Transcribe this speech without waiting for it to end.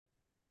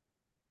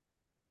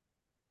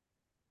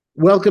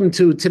Welcome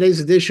to today's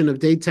edition of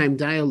Daytime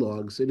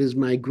Dialogues. It is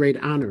my great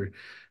honor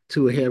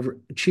to have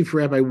Chief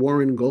Rabbi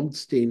Warren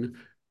Goldstein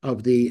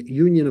of the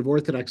Union of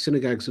Orthodox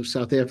Synagogues of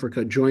South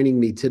Africa joining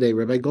me today.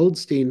 Rabbi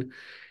Goldstein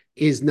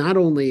is not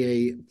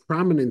only a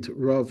prominent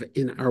Rav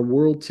in our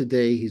world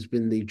today, he's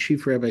been the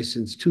Chief Rabbi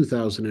since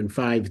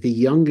 2005, the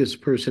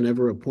youngest person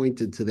ever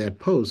appointed to that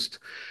post,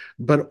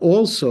 but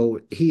also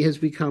he has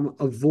become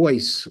a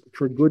voice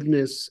for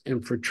goodness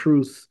and for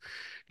truth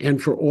and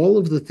for all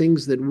of the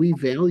things that we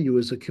value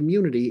as a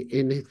community,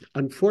 in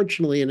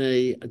unfortunately in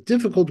a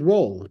difficult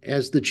role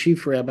as the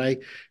chief rabbi,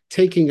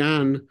 taking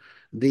on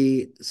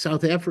the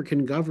South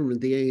African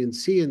government, the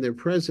ANC, and their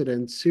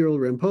president, Cyril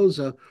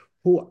Ramaphosa,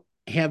 who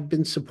have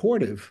been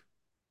supportive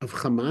of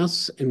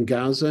Hamas and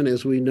Gaza, and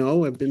as we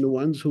know, have been the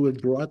ones who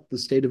have brought the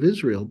state of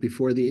Israel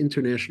before the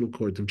International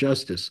Court of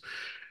Justice.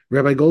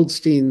 Rabbi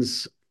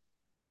Goldstein's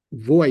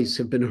voice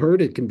have been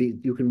heard.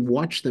 You can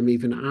watch them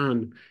even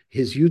on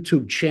his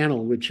YouTube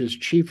channel, which is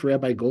Chief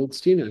Rabbi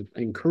Goldstein. I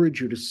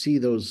encourage you to see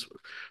those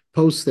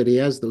posts that he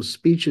has, those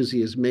speeches he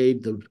has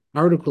made, the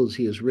articles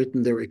he has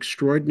written. They're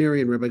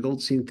extraordinary. And Rabbi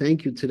Goldstein,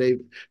 thank you today.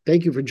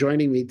 Thank you for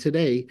joining me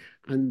today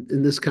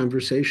in this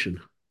conversation.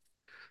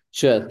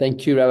 Sure.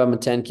 Thank you, Rabbi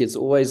Matanky. It's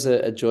always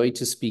a joy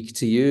to speak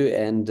to you,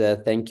 and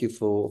thank you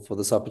for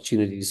this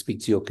opportunity to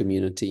speak to your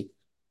community.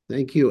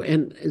 Thank you.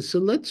 And so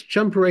let's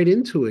jump right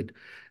into it.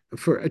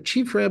 For a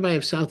chief rabbi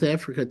of South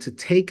Africa to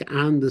take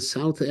on the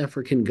South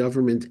African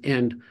government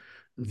and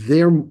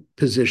their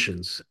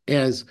positions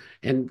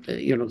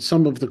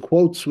some of the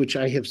quotes which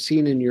I have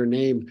seen in your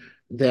name,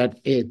 that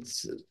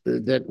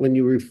when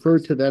you refer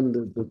to them,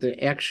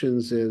 the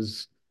actions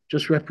is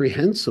just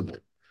reprehensible,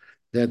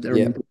 that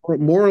are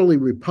morally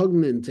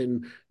repugnant,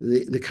 and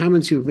the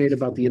comments you've made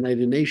about the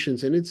United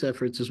Nations and its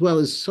efforts as well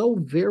is so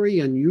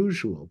very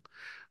unusual.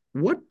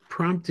 What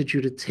prompted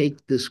you to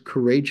take this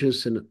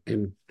courageous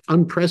and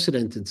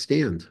unprecedented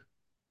stand?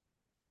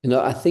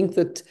 I think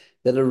that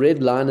a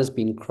red line has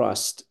been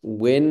crossed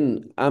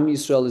when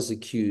Israel is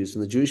accused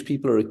and the Jewish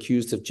people are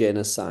accused of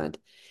genocide.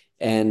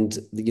 And,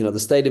 the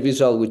state of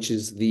Israel, which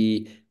is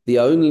the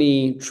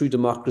only true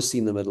democracy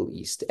in the Middle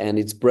East, and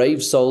its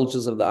brave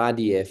soldiers of the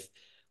IDF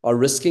are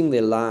risking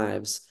their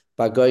lives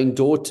by going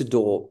door to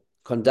door,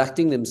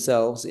 conducting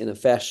themselves in a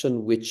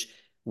fashion which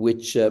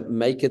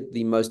make it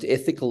the most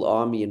ethical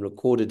army in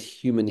recorded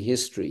human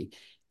history.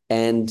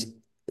 And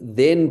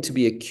then to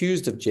be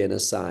accused of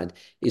genocide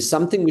is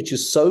something which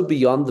is so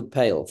beyond the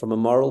pale from a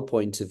moral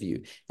point of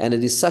view. And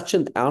it is such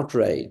an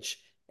outrage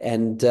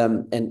and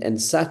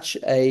such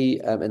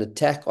an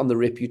attack on the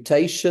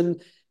reputation,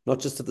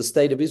 not just of the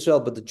state of Israel,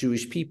 but the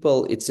Jewish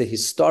people. It's a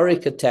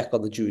historic attack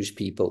on the Jewish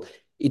people.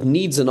 It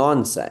needs an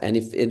answer. And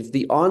if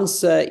the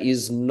answer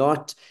is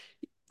not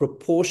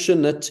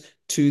proportionate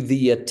to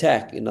the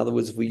attack, in other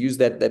words, if we use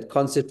that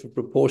concept of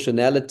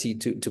proportionality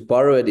to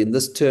borrow it in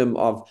this term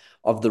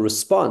of the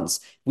response,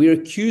 we're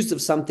accused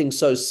of something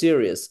so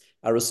serious.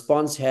 Our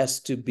response has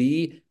to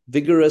be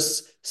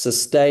vigorous,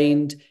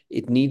 sustained.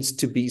 It needs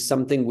to be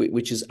something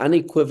which is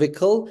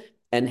unequivocal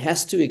and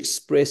has to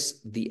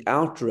express the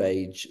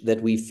outrage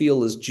that we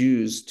feel as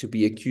Jews to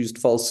be accused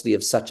falsely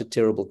of such a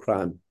terrible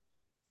crime.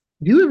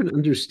 Do you have an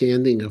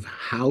understanding of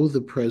how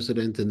the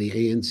president and the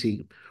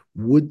ANC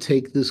would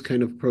take this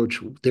kind of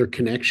approach, their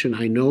connection?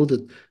 I know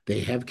that they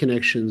have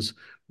connections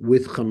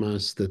with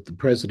Hamas, that the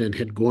president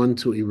had gone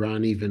to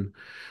Iran even.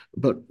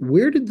 But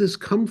where did this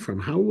come from?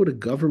 How would a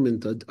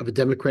government of a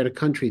democratic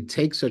country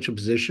take such a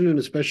position, and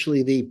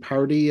especially the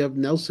party of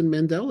Nelson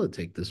Mandela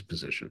take this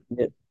position?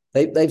 Yeah.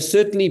 They've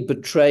certainly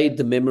betrayed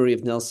the memory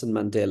of Nelson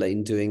Mandela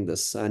in doing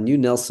this. I knew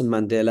Nelson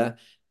Mandela.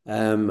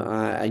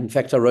 In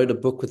fact, I wrote a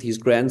book with his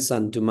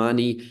grandson,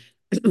 Dumani,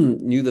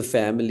 knew the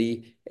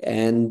family.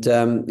 And,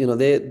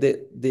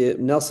 the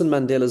Nelson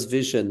Mandela's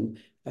vision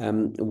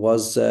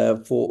was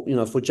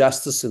for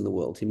justice in the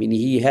world. I mean,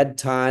 he had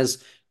ties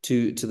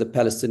to the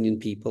Palestinian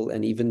people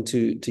and even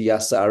to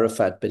Yasser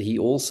Arafat, but he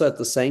also at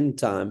the same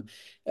time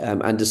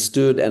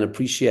understood and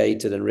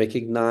appreciated and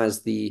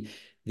recognized the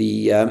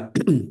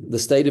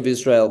state of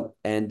Israel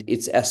and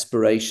its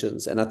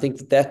aspirations. And I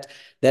think that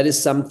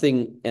is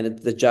something, and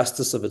the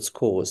justice of its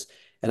cause.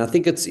 And I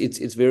think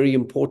it's very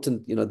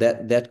important,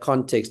 that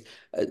context.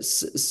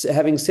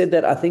 Having said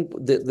that, I think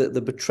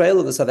the betrayal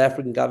of the South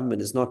African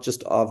government is not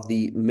just of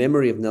the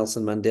memory of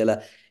Nelson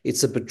Mandela.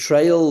 It's a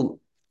betrayal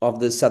of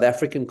the South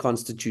African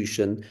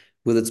Constitution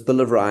with its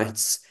Bill of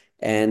Rights.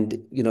 And,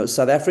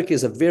 South Africa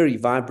is a very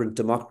vibrant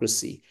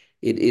democracy.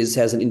 It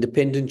has an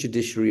independent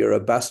judiciary, a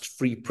robust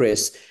free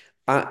press.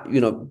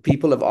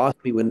 People have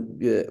asked me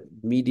when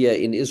media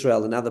in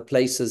Israel and other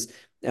places,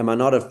 am I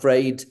not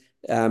afraid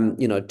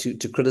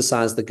to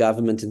criticize the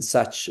government in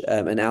such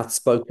an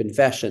outspoken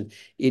fashion?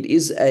 It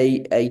is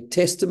a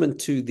testament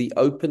to the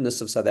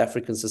openness of South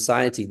African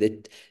society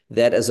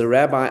that as a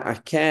rabbi, I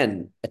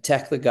can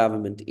attack the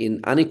government in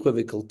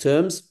unequivocal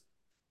terms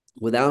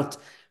without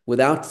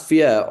without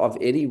fear of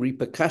any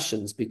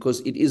repercussions, because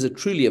it is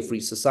truly a free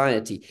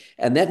society.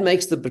 And that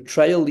makes the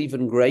betrayal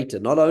even greater,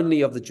 not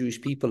only of the Jewish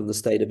people and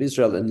the state of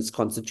Israel and its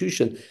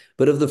constitution,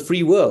 but of the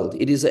free world.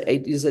 It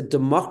is a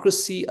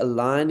democracy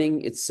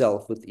aligning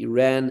itself with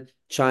Iran,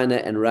 China,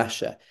 and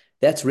Russia.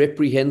 That's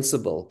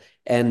reprehensible.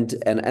 And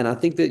I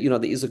think that,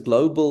 there is a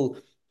global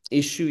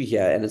issue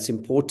here, and it's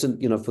important,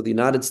 for the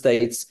United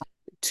States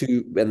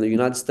and the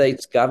United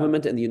States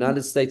government and the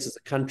United States as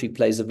a country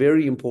plays a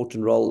very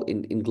important role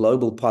in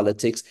global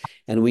politics,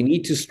 and we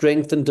need to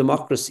strengthen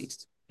democracies.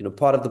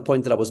 Part of the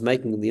point that I was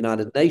making in the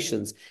United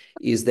Nations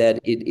is that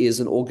it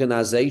is an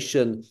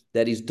organization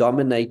that is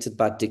dominated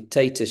by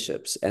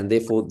dictatorships, and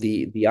therefore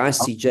the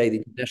ICJ,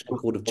 the International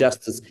Court of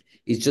Justice,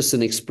 is just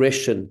an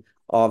expression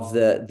of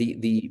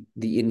the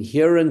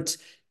inherent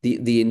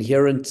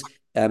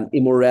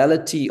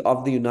immorality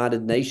of the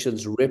United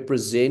Nations,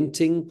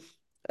 representing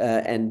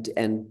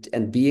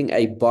and being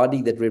a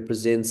body that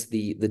represents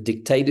the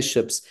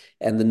dictatorships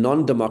and the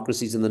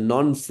non-democracies and the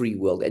non-free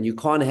world. And you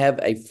can't have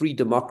a free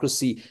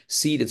democracy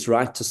cede its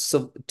right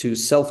to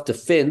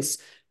self-defense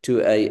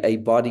to a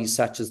body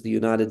such as the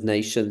United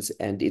Nations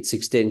and its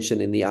extension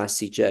in the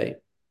ICJ.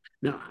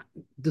 Now,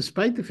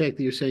 despite the fact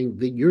that you're saying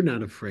that you're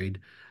not afraid,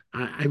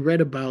 I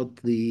read about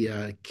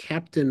the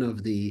captain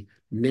of the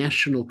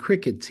national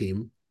cricket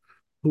team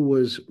who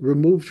was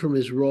removed from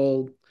his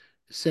role,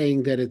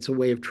 saying that it's a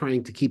way of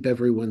trying to keep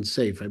everyone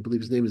safe. I believe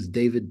his name is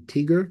David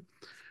Teeger,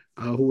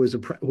 who is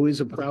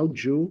a proud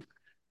Jew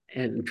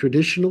and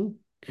traditional,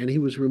 and he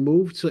was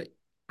removed. So,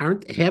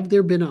 have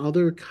there been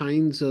other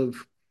kinds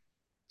of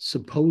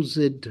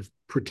supposed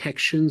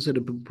protections that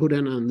have been put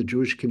on the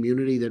Jewish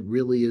community that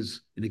really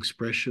is an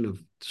expression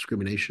of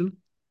discrimination?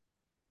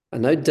 I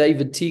know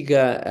David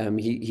Teeger.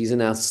 He's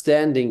an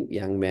outstanding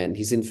young man.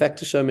 He's in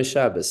fact a Shomer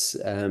Shabbos,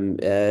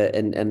 and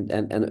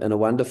a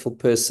wonderful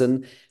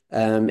person.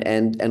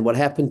 And what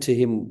happened to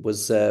him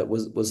was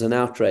an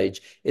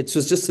outrage. It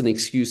was just an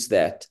excuse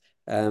that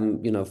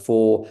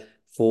for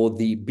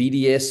the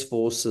BDS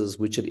forces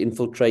which had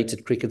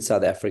infiltrated Cricket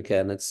South Africa,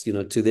 and it's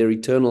to their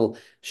eternal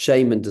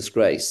shame and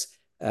disgrace.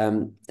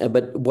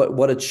 But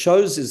what it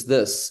shows is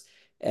this.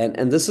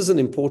 And this is an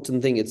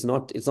important thing. It's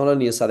not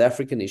only a South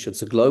African issue,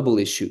 it's a global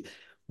issue.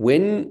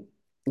 When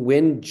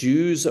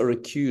Jews are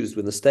accused,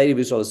 when the state of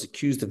Israel is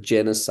accused of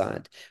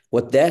genocide,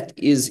 what that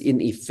is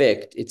in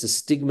effect, it's a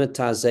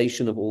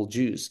stigmatization of all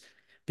Jews,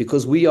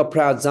 because we are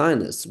proud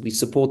Zionists. We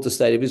support the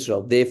state of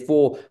Israel.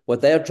 Therefore,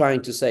 what they are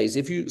trying to say is,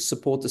 if you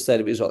support the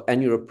state of Israel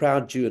and you're a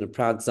proud Jew and a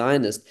proud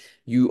Zionist,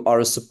 you are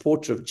a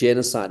supporter of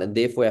genocide and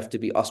therefore have to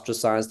be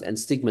ostracized and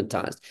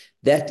stigmatized.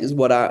 That is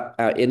what our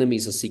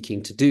enemies are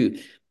seeking to do.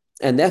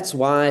 And that's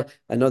why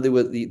I know there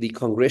were the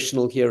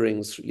congressional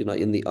hearings,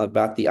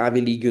 about the Ivy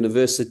League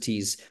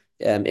universities,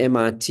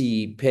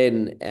 MIT,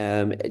 Penn,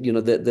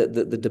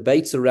 the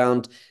debates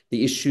around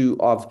the issue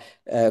of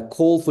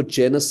call for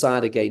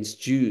genocide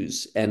against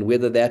Jews, and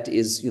whether that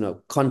is,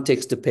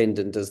 context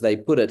dependent, as they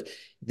put it.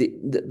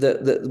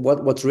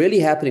 What's really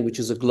happening, which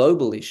is a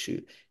global issue,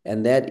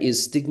 and that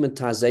is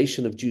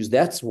stigmatization of Jews.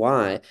 That's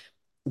why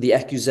the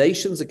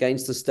accusations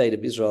against the state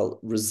of Israel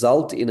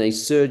result in a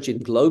surge in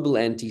global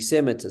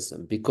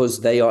anti-Semitism,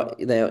 because they are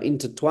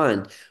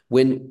intertwined.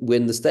 When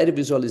the state of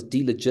Israel is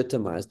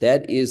delegitimized,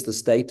 that is the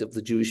state of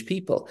the Jewish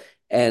people,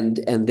 and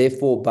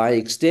therefore by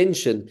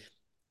extension,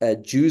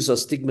 Jews are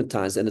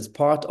stigmatized, and it's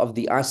part of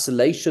the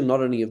isolation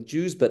not only of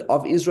Jews but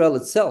of Israel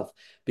itself.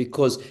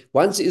 Because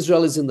once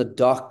Israel is in the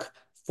dock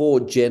for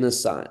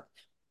genocide,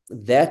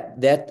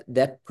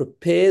 that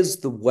prepares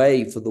the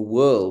way for the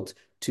world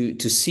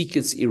to seek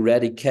its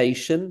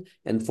eradication,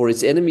 and for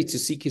its enemy to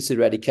seek its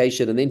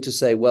eradication, and then to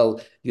say, well,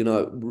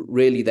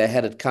 really they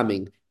had it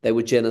coming, they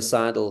were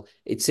genocidal,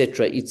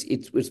 etc.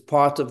 It's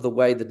part of the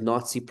way that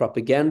Nazi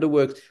propaganda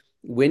works.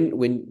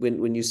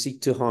 When you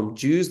seek to harm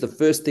Jews, the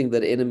first thing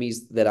that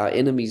our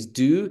enemies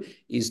do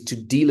is to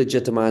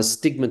delegitimize,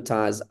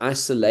 stigmatize,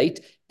 isolate.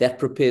 That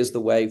prepares the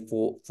way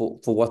for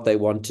what they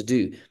want to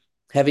do.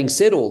 Having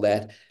said all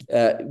that,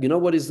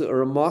 what is a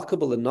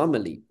remarkable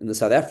anomaly in the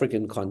South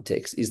African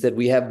context is that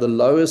we have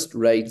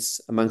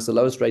amongst the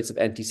lowest rates of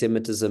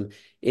anti-Semitism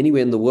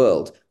anywhere in the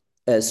world,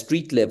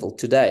 street level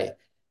today.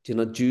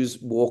 Jews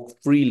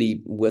walk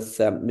freely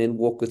men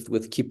walk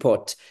with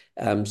kippot,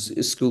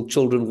 school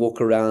children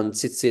walk around,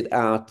 sit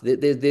out.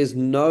 There's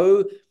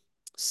no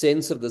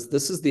sense of this.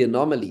 This is the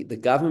anomaly. The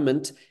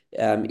government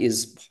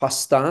is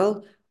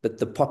hostile, but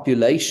the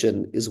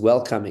population is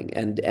welcoming,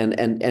 and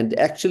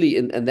actually,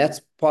 and that's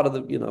part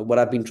of what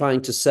I've been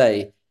trying to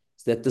say,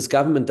 is that this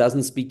government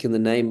doesn't speak in the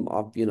name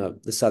of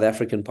the South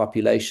African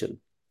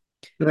population.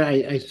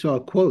 I saw a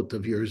quote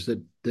of yours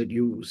that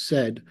you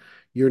said,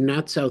 "You're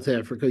not South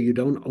Africa. You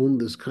don't own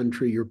this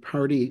country. Your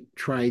party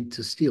tried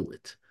to steal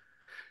it."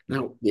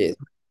 Now, Yes.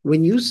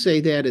 when you say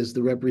that as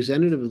the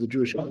representative of the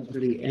Jewish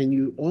community, and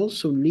you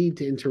also need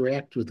to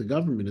interact with the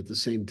government at the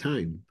same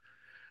time,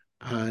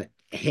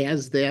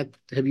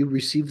 have you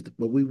received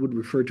what we would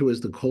refer to as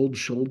the cold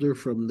shoulder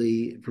from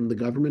the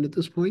government at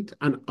this point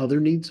on other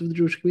needs of the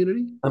Jewish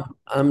community?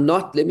 I'm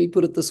not, let me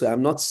put it this way,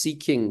 I'm not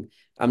seeking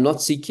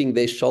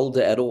their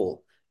shoulder at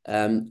all,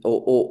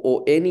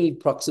 or any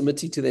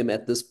proximity to them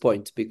at this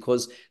point,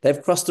 because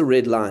they've crossed a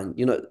red line.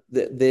 You know,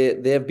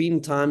 there have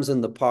been times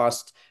in the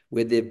past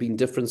where there have been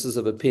differences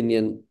of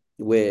opinion,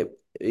 where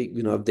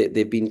there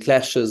have been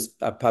clashes.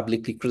 I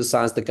publicly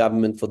criticized the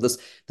government for this.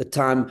 The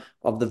time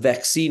of the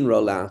vaccine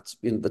rollout,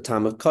 in the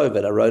time of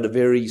COVID, I wrote a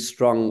very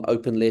strong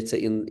open letter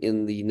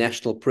in the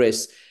national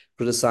press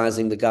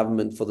criticizing the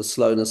government for the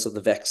slowness of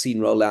the vaccine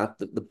rollout,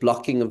 the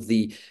blocking of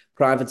the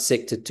private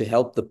sector to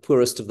help the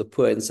poorest of the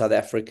poor in South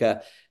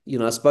Africa.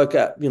 I spoke,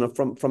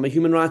 from a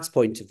human rights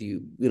point of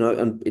view,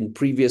 in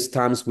previous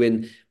times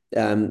when,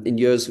 in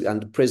years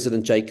under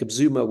President Jacob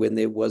Zuma, when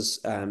there was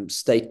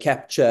state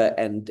capture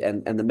and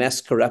the mass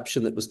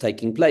corruption that was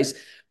taking place.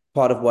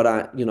 Part of what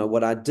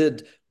I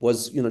did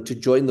was, to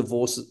join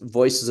the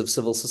voices of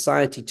civil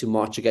society to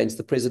march against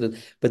the president.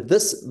 But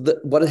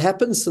what had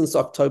happened since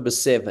October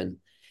 7,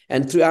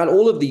 and throughout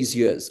all of these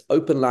years,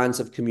 open lines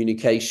of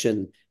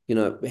communication,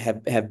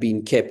 have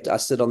been kept. I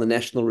sit on the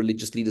National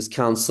Religious Leaders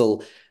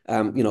Council,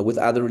 with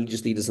other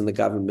religious leaders in the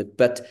government.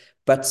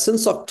 But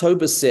since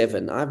October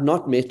 7, I've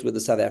not met with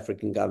the South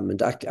African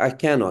government. I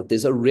cannot.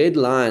 There's a red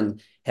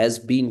line has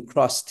been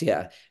crossed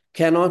here.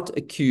 Cannot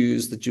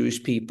accuse the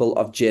Jewish people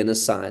of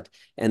genocide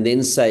and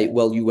then say,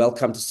 well, you're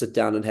welcome to sit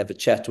down and have a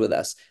chat with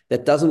us.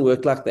 That doesn't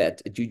work like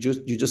that. You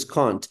just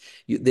can't.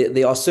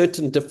 There are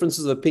certain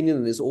differences of opinion,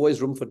 and there's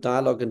always room for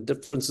dialogue and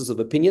differences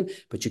of opinion,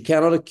 but you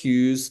cannot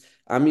accuse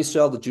Am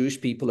Yisrael, the Jewish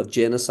people, of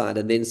genocide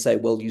and then say,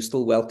 well, you're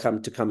still welcome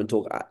to come and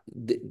talk.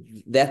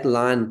 That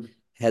line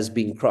has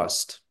been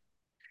crossed.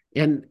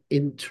 And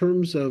in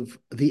terms of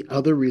the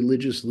other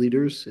religious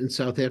leaders in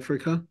South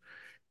Africa,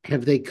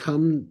 have they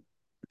come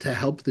to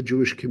help the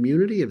Jewish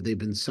community? Have they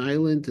been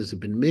silent? Has it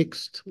been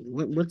mixed?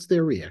 What's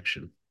their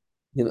reaction?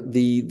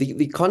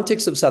 The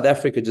context of South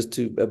Africa,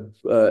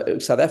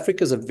 South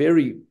Africa is a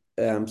very,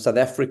 South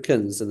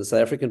Africans and the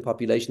South African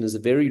population is a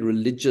very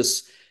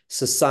religious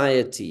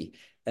society,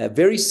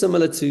 very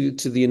similar to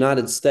the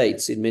United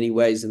States in many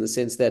ways, in the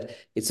sense that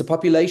it's a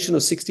population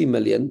of 60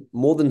 million,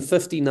 more than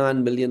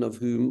 59 million of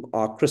whom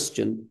are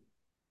Christian.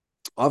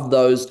 Of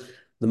those,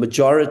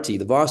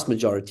 the vast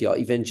majority are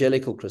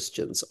evangelical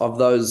Christians. Of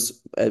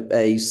those,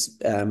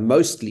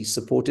 mostly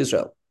support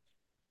Israel,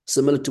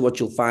 similar to what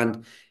you'll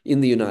find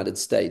in the United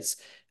States.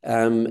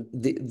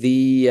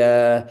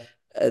 The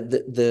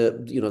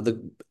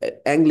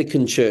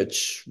Anglican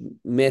Church,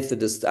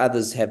 Methodists,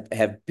 others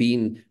have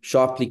been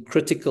sharply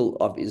critical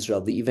of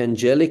Israel. The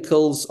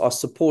evangelicals are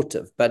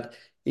supportive, but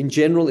in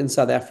general, in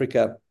South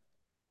Africa,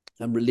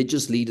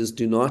 religious leaders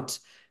do not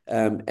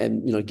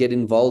get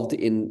involved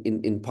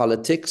in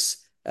politics.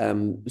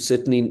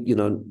 Certainly,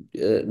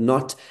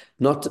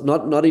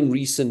 not in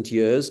recent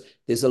years.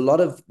 There's a lot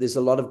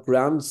of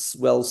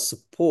groundswell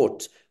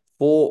support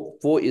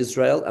for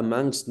Israel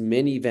amongst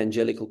many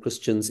evangelical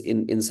Christians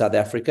in South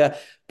Africa.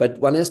 But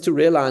one has to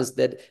realize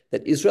that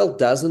Israel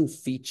doesn't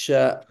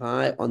feature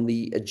high on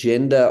the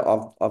agenda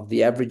of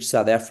the average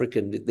South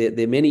African. There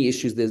are many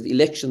issues. There's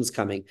elections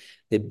coming.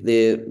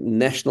 There are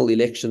national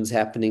elections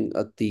happening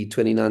at the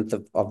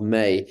 29th of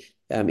May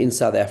in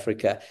South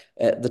Africa.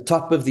 The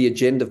top of the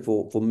agenda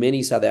for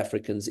many South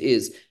Africans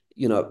is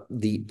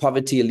the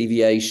poverty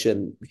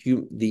alleviation,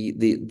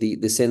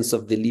 the sense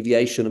of the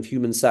alleviation of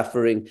human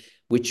suffering,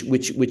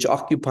 which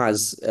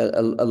occupies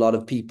a lot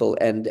of people,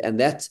 and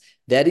that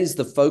is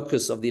the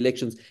focus of the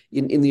elections.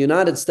 In the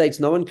United States,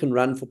 no one can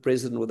run for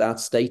president without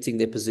stating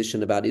their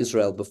position about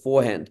Israel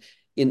beforehand.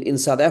 In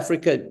South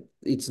Africa,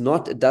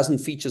 it doesn't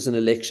feature as an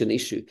election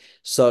issue.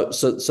 So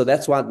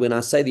that's why when I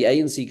say the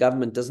ANC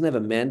government doesn't have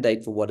a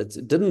mandate for what it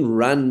didn't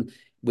run.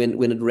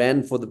 When it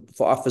ran for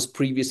office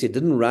previously, it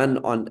didn't run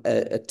on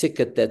a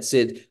ticket that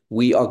said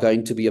we are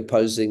going to be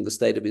opposing the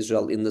state of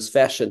Israel in this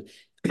fashion.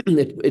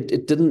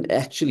 It didn't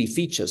actually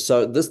feature.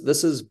 So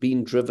this has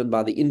been driven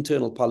by the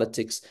internal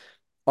politics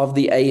of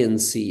the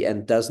ANC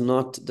and does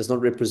not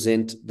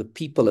represent the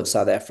people of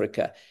South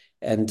Africa.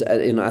 And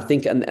I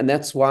think and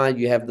that's why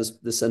you have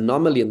this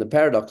anomaly and the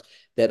paradox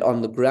that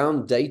on the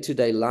ground,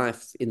 day-to-day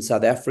life in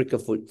South Africa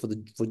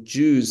for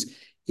Jews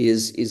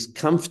is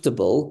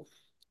comfortable.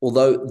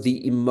 Although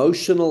the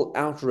emotional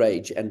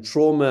outrage and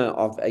trauma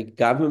of a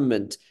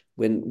government,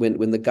 when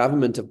the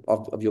government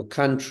of your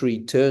country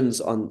turns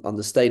on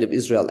the state of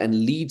Israel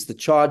and leads the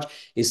charge,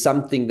 is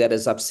something that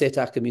has upset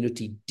our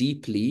community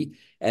deeply.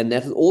 And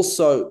that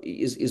also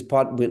is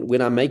part,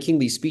 when I'm making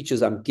these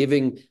speeches, I'm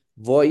giving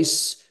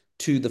voice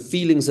to the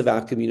feelings of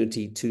our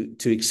community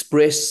to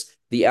express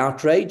the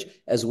outrage,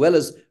 as well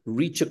as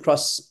reach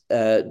across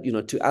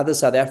to other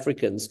South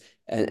Africans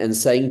and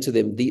saying to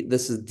them,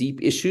 this is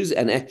deep issues,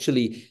 and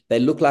actually they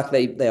look like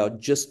they are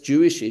just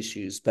Jewish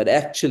issues, but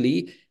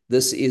actually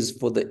this is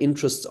for the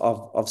interests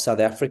of South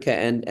Africa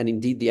and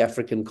indeed the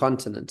African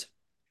continent.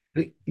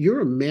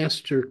 You're a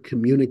master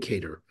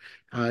communicator.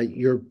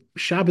 Your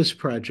Shabbos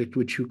project,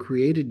 which you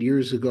created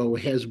years ago,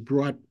 has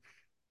brought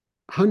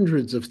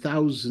hundreds of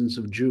thousands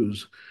of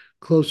Jews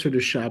closer to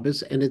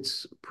Shabbos, and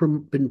it's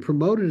been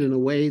promoted in a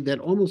way that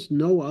almost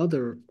no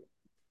other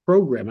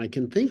program I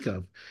can think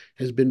of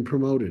has been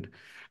promoted.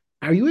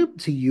 Are you able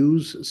to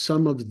use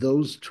some of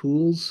those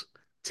tools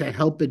to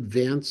help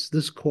advance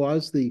this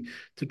cause,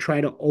 to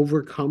try to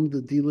overcome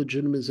the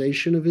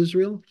delegitimization of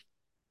Israel?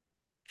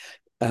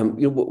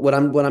 What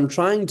I'm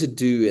trying to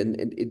do, and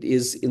it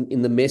is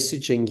in the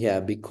messaging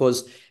here,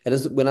 because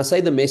when I say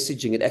the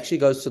messaging, it actually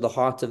goes to the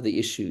heart of the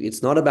issue.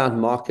 It's not about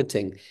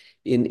marketing.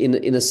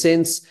 In a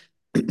sense,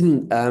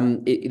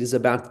 it is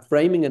about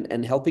framing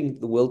and helping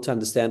the world to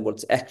understand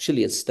what's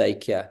actually at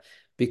stake here.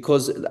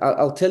 Because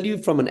I'll tell you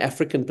from an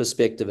African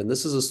perspective, and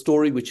this is a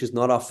story which is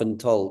not often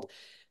told.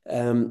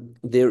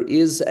 There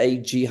is a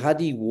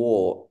jihadi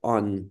war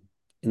on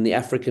in the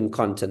African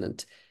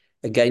continent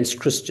against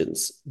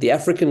Christians. The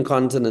African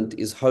continent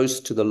is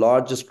host to the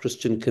largest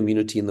Christian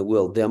community in the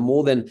world. There are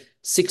more than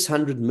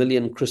 600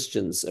 million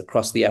Christians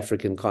across the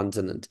African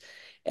continent.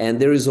 And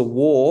there is a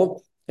war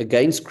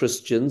against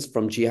Christians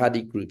from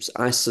jihadi groups,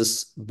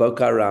 ISIS,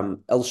 Boko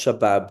Haram,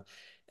 Al-Shabaab,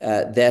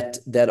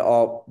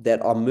 that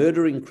are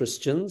murdering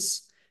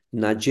Christians.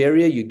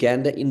 Nigeria,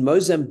 Uganda, in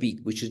Mozambique,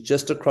 which is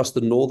just across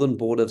the northern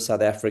border of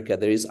South Africa,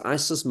 there is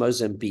ISIS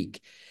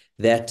Mozambique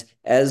that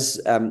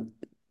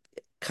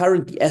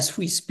currently, as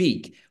we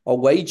speak, are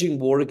waging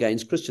war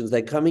against Christians.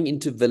 They're coming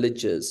into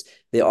villages.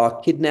 There are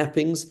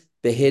kidnappings,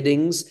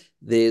 beheadings,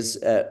 there's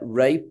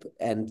rape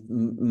and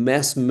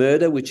mass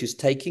murder, which is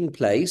taking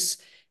place.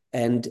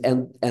 And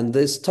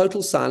there's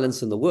total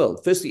silence in the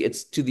world. Firstly,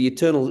 it's to the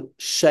eternal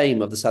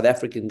shame of the South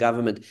African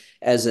government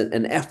as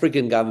an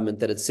African government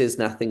that it says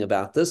nothing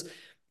about this.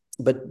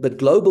 But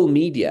global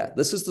media,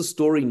 this is the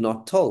story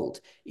not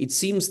told. It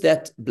seems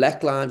that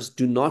Black lives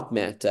do not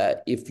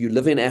matter if you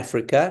live in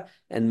Africa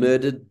and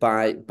murdered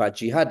by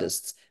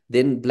jihadists.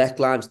 Then Black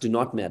lives do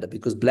not matter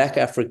because Black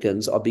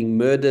Africans are being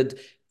murdered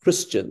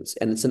Christians,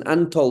 and it's an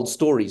untold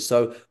story.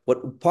 So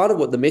part of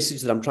what the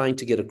message that I'm trying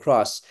to get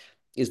across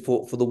is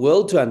for the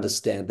world to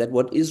understand that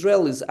what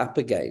Israel is up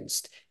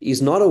against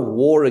is not a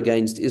war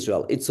against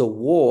Israel. It's a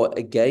war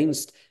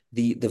against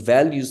the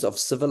values of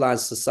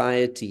civilized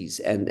societies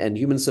and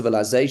human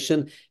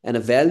civilization, and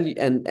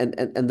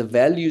the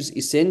values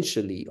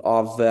essentially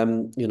of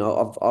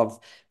of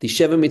the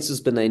Sheva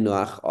Mitzvahs B'nai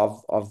Noach,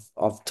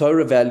 of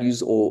Torah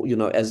values, or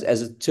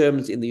as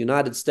terms in the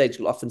United States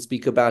we'll often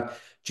speak about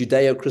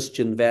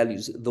Judeo-Christian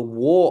values. The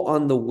war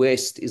on the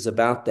West is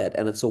about that,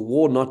 and it's a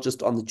war not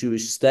just on the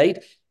Jewish state.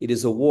 It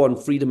is a war on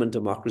freedom and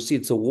democracy.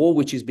 It's a war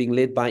which is being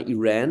led by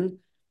Iran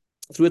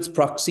through its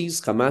proxies,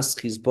 Hamas,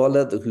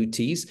 Hezbollah, the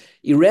Houthis.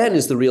 Iran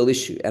is the real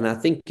issue. And I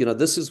think,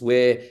 this is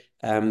where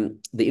the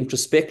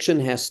introspection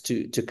has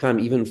to come,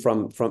 even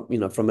from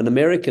an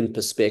American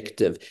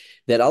perspective,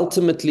 that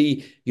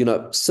ultimately,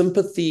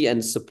 sympathy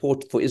and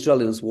support for Israel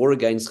in its war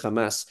against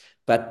Hamas,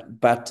 but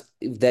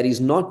that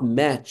is not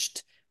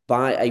matched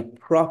by a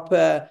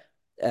proper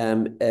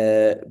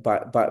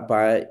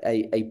by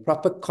a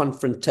proper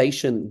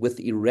confrontation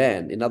with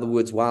Iran. In other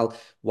words, while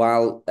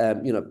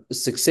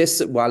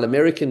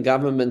American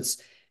governments,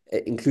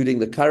 including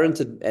the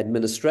current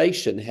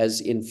administration,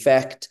 has in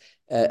fact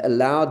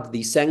allowed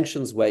the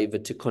sanctions waiver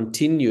to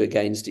continue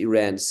against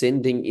Iran,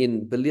 sending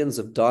in billions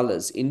of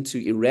dollars into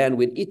Iran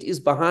when it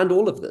is behind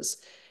all of this.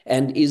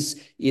 And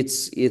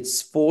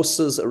its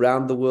forces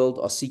around the world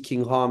are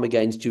seeking harm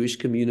against Jewish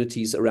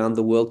communities around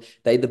the world.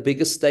 They're the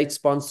biggest state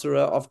sponsor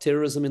of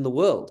terrorism in the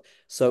world.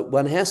 So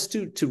one has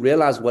to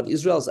realize what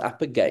Israel's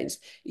up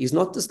against is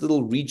not this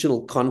little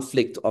regional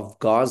conflict of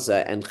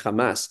Gaza and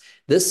Hamas.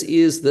 This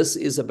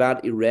is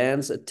about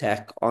Iran's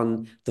attack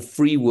on the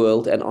free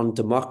world and on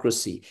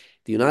democracy.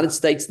 The United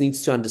States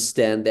needs to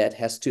understand that,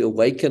 has to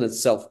awaken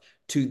itself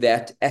to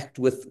that, act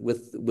with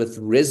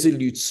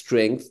resolute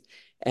strength,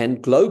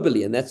 and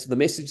globally. And that's the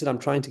message that I'm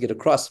trying to get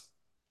across.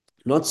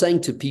 Not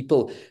saying to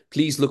people,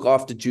 please look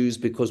after Jews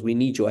because we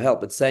need your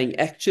help, but saying,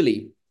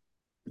 actually,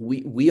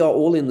 we are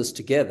all in this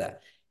together.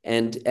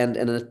 And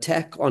an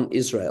attack on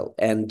Israel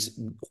and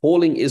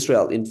hauling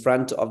Israel in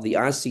front of the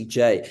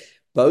ICJ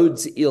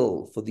bodes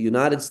ill for the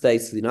United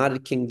States, the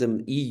United Kingdom,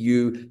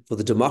 EU, for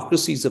the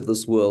democracies of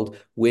this world,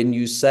 when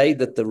you say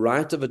that the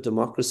right of a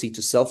democracy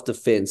to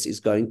self-defense is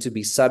going to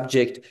be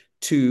subject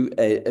to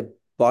a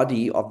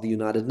body of the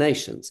United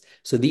Nations.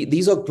 So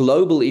these are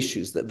global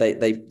issues that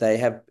they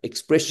have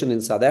expression in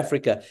South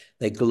Africa.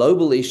 They're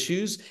global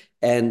issues,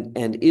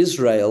 and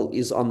Israel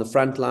is on the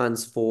front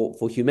lines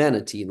for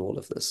humanity in all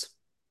of this.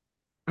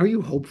 Are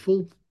you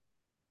hopeful?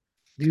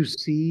 Do you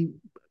see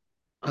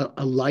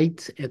a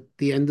light at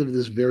the end of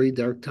this very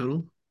dark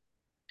tunnel?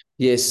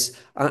 Yes,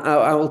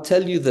 I will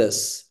tell you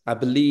this. I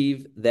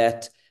believe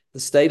that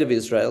the state of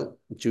Israel,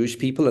 Jewish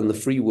people, and the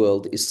free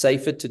world is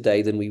safer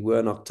today than we were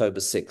on October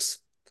 6th.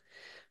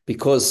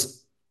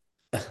 Because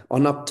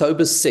on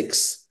October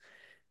 6th,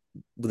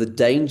 the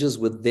dangers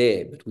were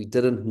there, but we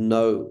didn't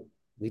know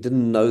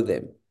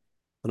them.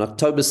 On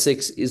October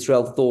 6th,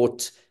 Israel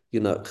thought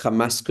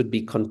Hamas could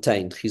be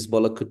contained,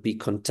 Hezbollah could be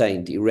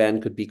contained,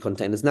 Iran could be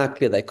contained. It's now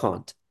clear they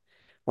can't.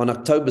 On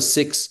October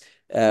 6th,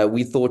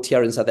 we thought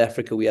here in South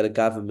Africa we had a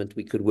government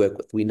we could work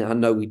with. We now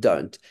know we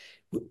don't.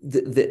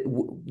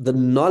 The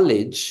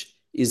knowledge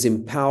is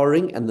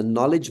empowering, and the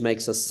knowledge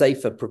makes us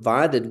safer,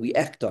 provided we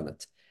act on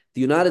it.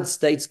 The United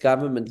States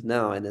government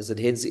now, and as it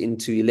heads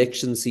into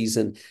election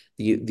season,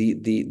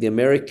 the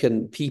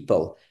American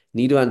people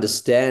need to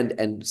understand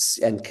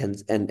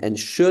and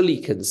surely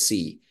can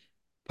see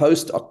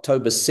post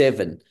October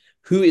 7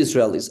 who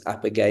Israel is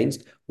up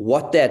against,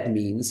 what that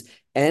means,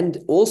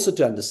 and also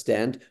to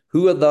understand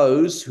who are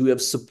those who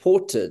have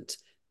supported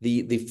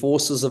the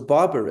forces of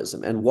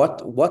barbarism, and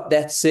what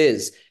that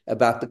says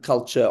about the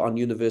culture on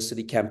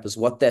university campus,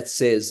 what that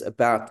says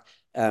about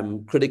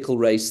critical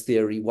race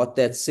theory, what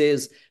that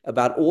says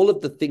about all of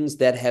the things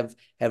that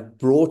have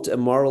brought a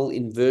moral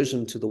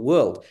inversion to the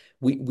world.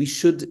 We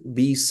should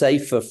be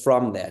safer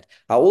from that.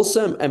 I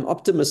also am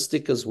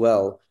optimistic as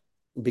well,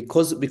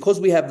 because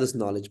we have this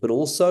knowledge, but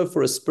also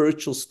for a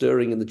spiritual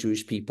stirring in the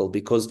Jewish people,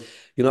 because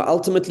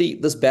ultimately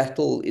this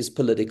battle is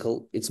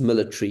political, it's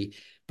military,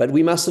 but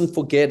we mustn't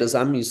forget as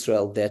Am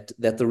Yisrael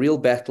that the real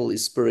battle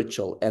is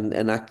spiritual,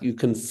 and you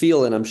can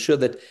feel, and I'm sure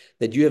that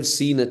you have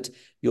seen it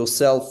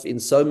yourself in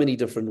so many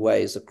different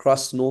ways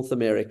across North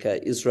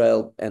America,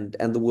 Israel, and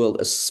the world,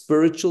 a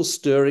spiritual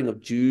stirring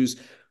of Jews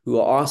who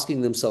are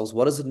asking themselves,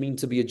 what does it mean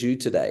to be a Jew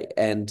today?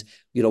 And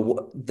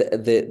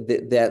that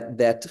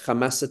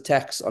Hamas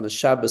attacks on a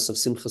Shabbos of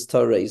Simchas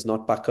Torah is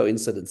not by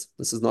coincidence.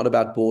 This is not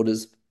about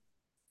borders.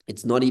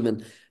 It's not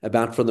even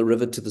about from the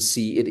river to the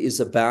sea. It is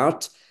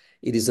about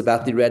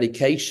the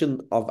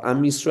eradication of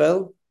Am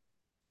Yisrael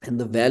and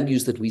the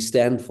values that we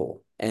stand for.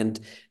 And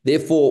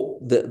therefore,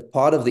 the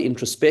part of the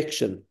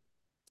introspection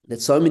that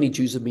so many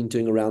Jews have been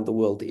doing around the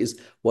world is,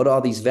 what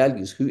are these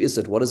values? Who is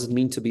it? What does it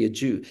mean to be a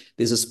Jew?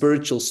 There's a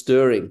spiritual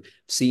stirring.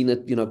 Seen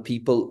it,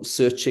 people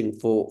searching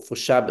for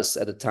Shabbos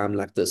at a time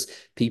like this,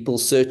 people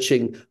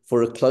searching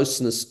for a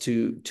closeness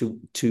to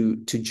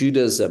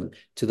Judaism,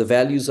 to the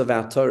values of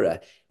our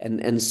Torah.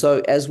 And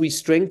so as we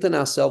strengthen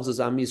ourselves as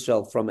Am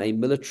Yisrael from a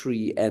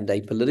military and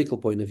a political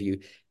point of view,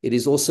 it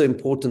is also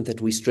important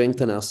that we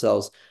strengthen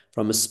ourselves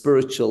from a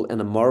spiritual and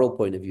a moral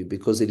point of view,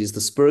 because it is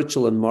the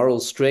spiritual and moral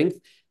strength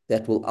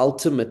that will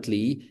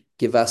ultimately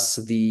give us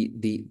the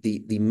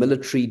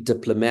military,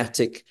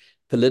 diplomatic,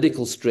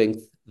 political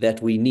strength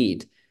that we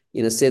need.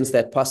 In a sense,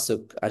 that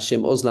pasuk,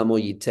 Hashem oz lamo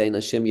yitein,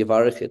 Hashem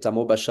yevarech et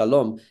amo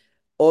b'shalom,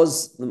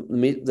 oz,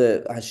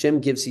 the Hashem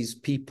gives his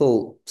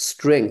people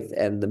strength,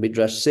 and the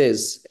Midrash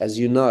says, as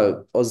you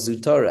know, oz zu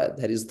Torah,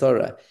 that is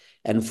Torah,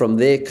 and from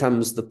there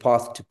comes the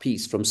path to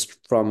peace,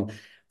 from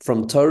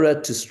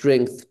Torah to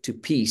strength to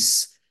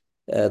peace.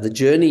 The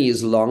journey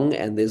is long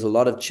and there's a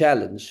lot of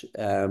challenge,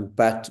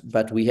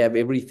 but we have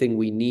everything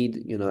we need,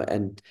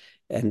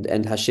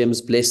 and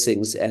Hashem's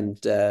blessings, and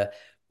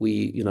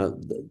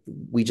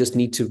we just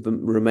need to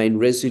remain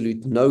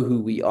resolute, know who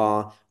we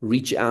are,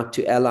 reach out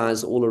to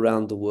allies all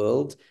around the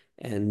world,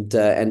 and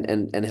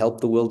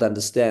help the world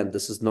understand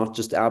this is not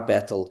just our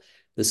battle,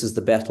 this is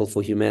the battle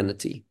for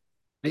humanity.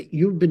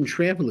 You've been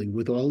traveling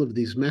with all of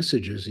these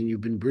messages, and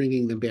you've been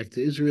bringing them back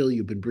to Israel.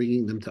 You've been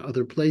bringing them to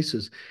other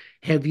places.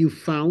 Have you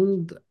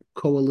found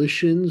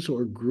coalitions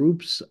or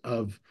groups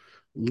of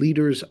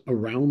leaders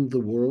around the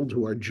world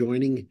who are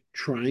joining,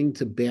 trying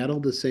to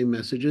battle the same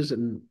messages,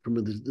 and from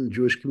the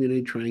Jewish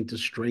community trying to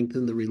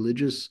strengthen the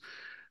religious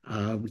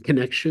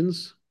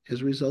connections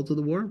as a result of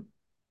the war?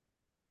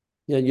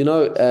 Yeah,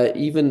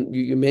 even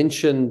you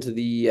mentioned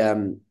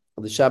the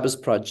Shabbos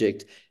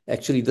Project.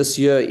 Actually, this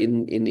year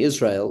in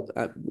Israel,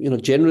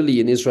 generally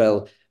in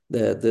Israel,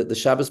 the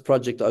Shabbos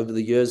Project over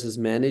the years has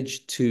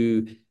managed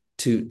to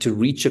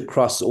reach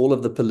across all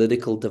of the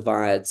political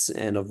divides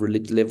and of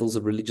levels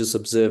of religious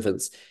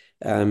observance.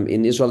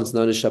 In Israel, it's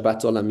known as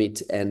Shabbat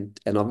Olamit, and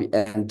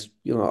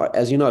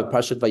as you know,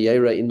 Parshat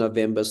Vayera in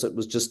November, so it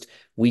was just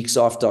weeks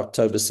after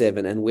October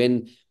 7, and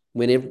when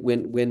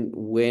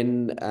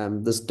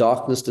this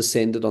darkness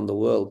descended on the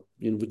world,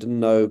 we didn't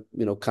know,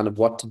 kind of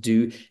what to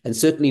do, and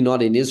certainly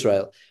not in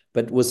Israel.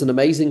 But it was an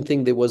amazing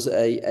thing. There was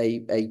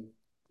a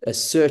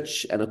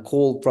search and a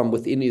call from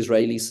within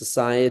Israeli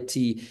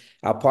society.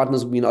 Our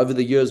partners, over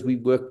the years, we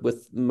worked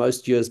with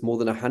most years more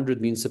than 100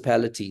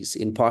 municipalities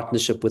in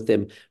partnership with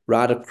them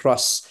right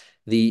across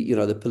the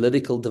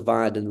political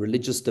divide and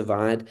religious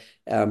divide,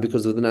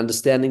 because of an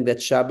understanding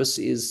that Shabbos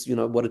is,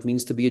 what it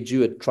means to be a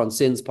Jew. It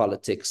transcends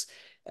politics.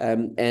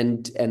 And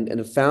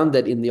found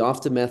that in the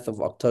aftermath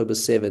of October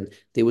 7,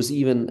 there was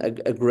even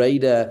a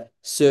greater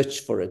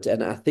search for it.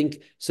 And I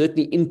think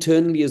certainly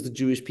internally as the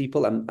Jewish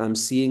people, I'm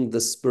seeing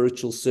this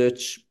spiritual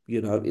search,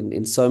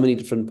 in so many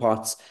different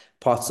parts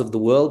of the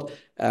world.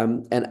 I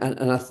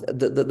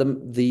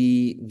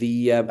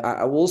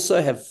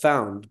also have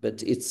found,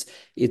 but it's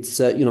the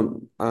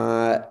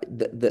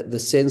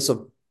sense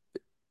of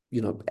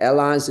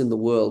allies in the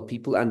world,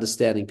 people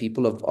understanding,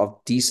 people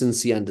of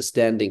decency,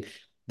 understanding.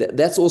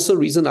 That's also a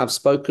reason I've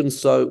spoken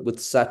so with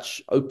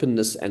such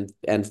openness and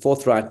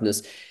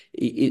forthrightness.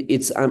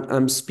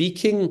 I'm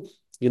speaking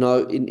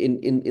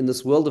in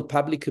this world of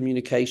public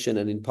communication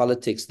and in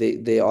politics,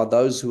 there are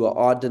those who are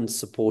ardent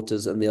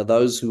supporters and there are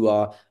those who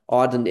are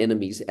ardent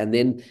enemies. And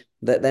then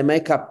they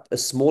make up a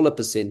smaller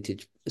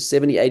percentage.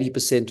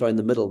 70-80% are in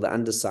the middle, the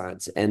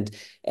undersides. And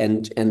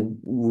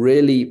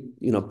really,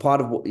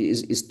 part of what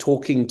is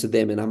talking to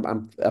them.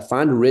 And I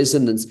find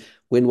resonance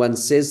when one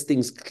says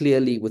things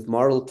clearly with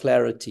moral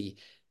clarity,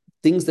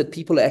 things that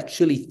people are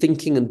actually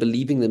thinking and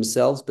believing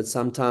themselves, but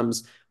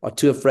sometimes are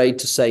too afraid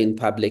to say in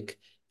public,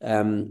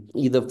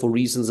 either for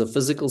reasons of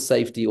physical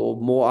safety or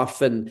more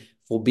often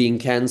for being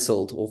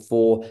cancelled or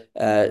for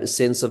a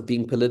sense of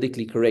being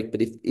politically correct.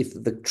 But if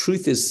the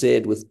truth is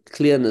said with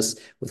clearness,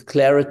 with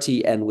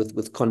clarity, and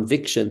with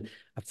conviction,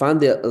 I find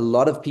there are a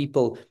lot of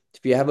people.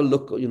 If you have a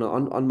look,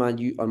 on my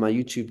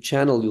YouTube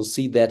channel, you'll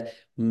see that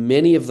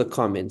many of the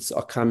comments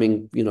are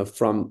coming,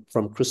 from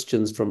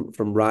Christians from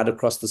right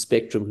across the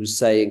spectrum who's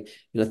saying,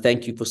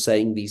 thank you for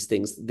saying these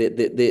things.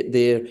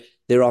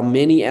 There are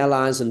many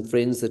allies and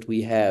friends that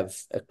we have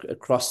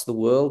across the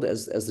world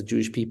as the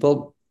Jewish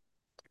people.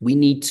 We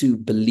need to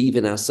believe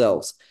in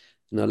ourselves,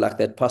 like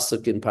that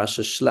pasuk in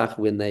Pasha Shlach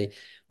when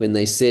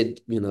they said,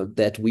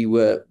 that we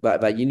were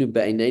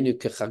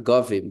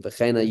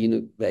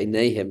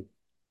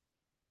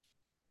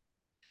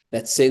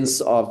that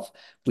sense of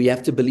we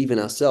have to believe in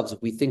ourselves.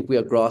 If we think we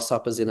are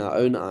grasshoppers in our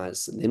own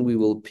eyes, then we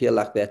will appear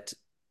like that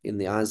in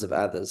the eyes of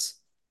others.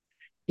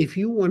 If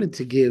you wanted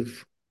to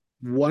give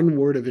one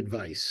word of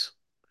advice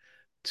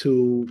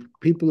to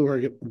people who are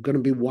going to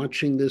be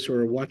watching this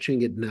or are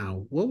watching it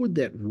now, what would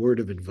that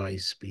word of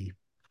advice be?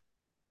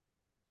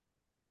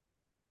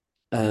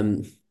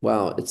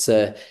 Wow, it's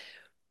a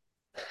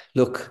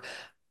look.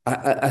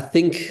 I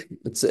think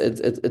it's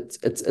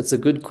a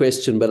good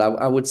question, but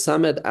I would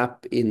sum it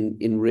up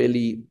in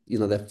really,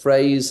 the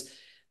phrase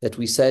that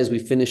we say as we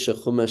finish a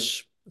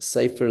Chumash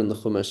Sefer in the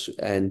Chumash,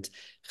 and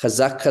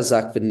chazak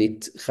chazak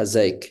v'nit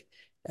chazek.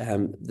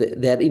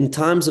 That in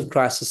times of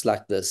crisis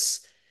like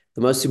this,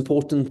 the most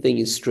important thing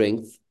is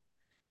strength.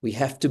 We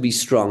have to be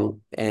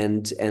strong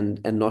and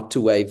not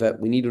to waver.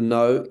 We need to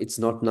know it's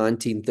not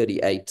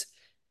 1938.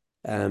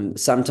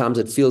 Sometimes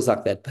it feels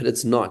like that, but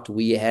it's not.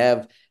 We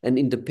have an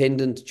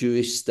independent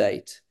Jewish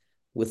state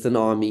with an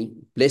army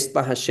blessed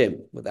by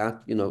Hashem.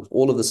 Without,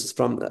 all of this is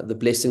from the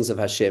blessings of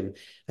Hashem.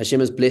 Hashem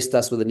has blessed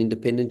us with an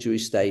independent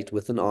Jewish state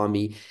with an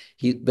army.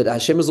 But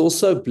Hashem has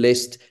also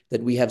blessed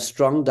that we have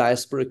strong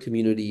diaspora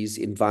communities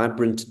in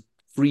vibrant,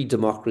 free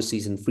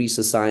democracies and free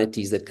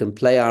societies that can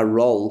play our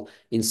role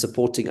in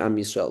supporting Am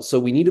Yisrael. So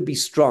we need to be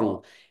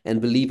strong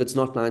and believe it's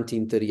not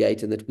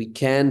 1938 and that we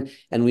can,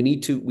 and we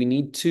need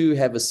to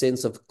have a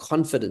sense of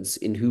confidence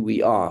in who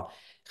we are.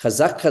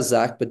 Chazak,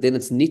 chazak, but then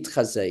it's nit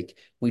chazek.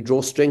 We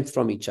draw strength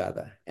from each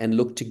other and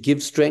look to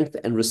give strength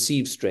and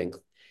receive strength.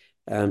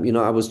 I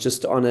was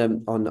just on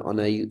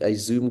a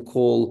Zoom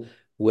call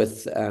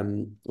with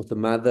the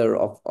mother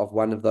of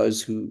one of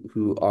those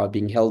who are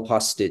being held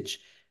hostage.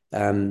 We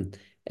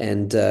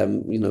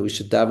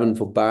should daven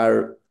for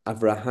Bar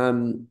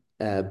Avraham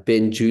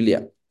ben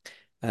Julia.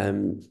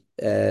 And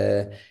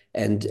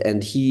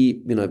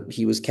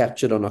he was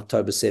captured on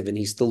October 7.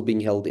 He's still being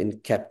held in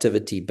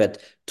captivity.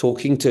 But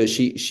talking to her,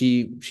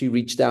 she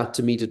reached out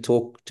to me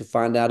to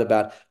find out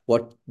about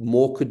what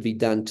more could be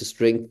done to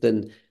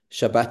strengthen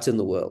Shabbat in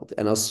the world.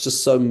 And I was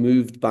just so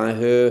moved by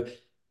her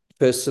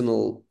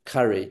personal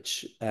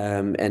courage,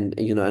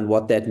 and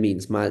what that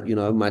means.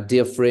 My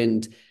dear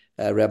friend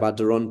Rabbi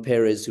Doron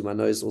Perez, whom I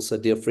know is also a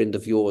dear friend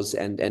of yours,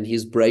 and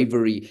his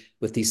bravery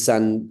with his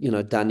son,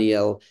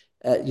 Daniel.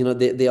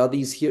 There are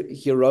these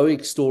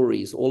heroic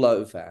stories all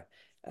over.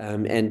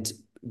 And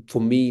for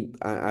me,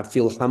 I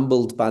feel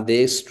humbled by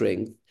their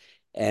strength.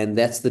 And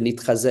that's the nit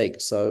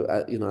chazek. So,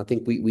 I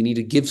think we need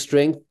to give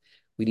strength.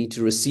 We need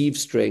to receive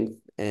strength.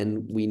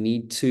 And we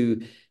need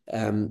to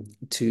connect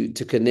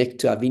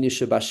to Avinu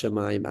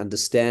Shebashamayim,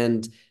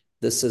 understand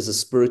this as a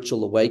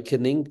spiritual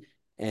awakening,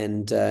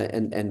 and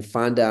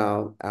find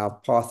our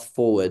path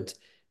forward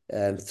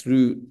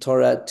through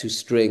Torah to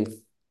strength,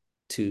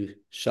 to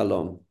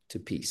shalom, to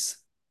peace.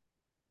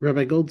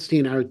 Rabbi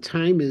Goldstein, our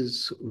time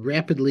is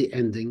rapidly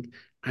ending.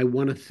 I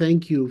want to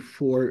thank you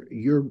for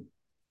your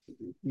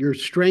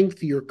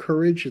strength, your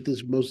courage at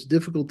this most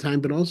difficult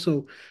time, but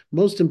also,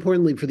 most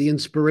importantly, for the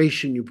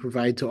inspiration you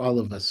provide to all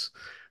of us.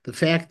 The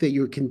fact that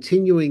you're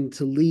continuing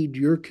to lead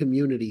your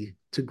community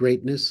to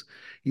greatness,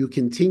 you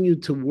continue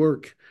to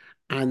work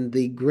on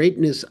the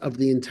greatness of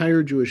the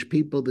entire Jewish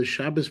people. The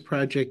Shabbos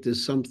Project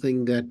is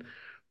something that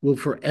will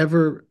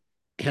forever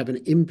have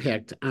an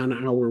impact on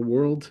our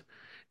world.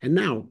 And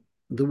now,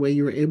 the way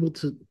you're able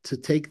to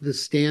take the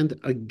stand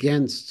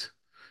against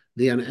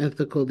the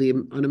unethical, the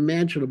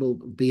unimaginable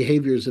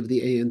behaviors of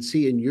the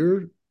ANC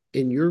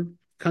in your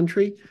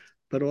country,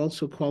 but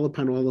also call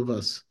upon all of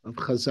us of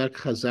chazak,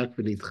 chazak,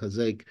 v'nit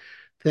chazek.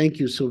 Thank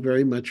you so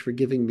very much for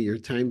giving me your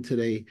time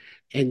today,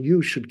 and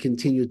you should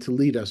continue to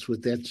lead us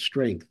with that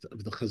strength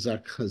of the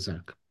chazak,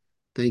 chazak.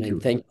 Thank you.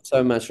 Thank you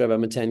so much, Rabbi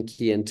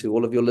Matanky, and to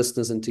all of your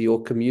listeners and to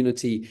your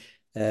community.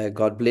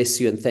 God bless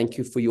you, and thank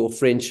you for your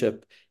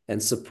friendship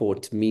and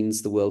support. It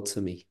means the world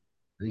to me.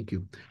 Thank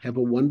you. Have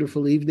a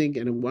wonderful evening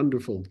and a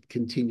wonderful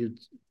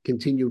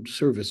continued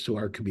service to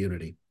our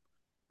community.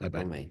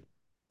 Bye-bye. Amen.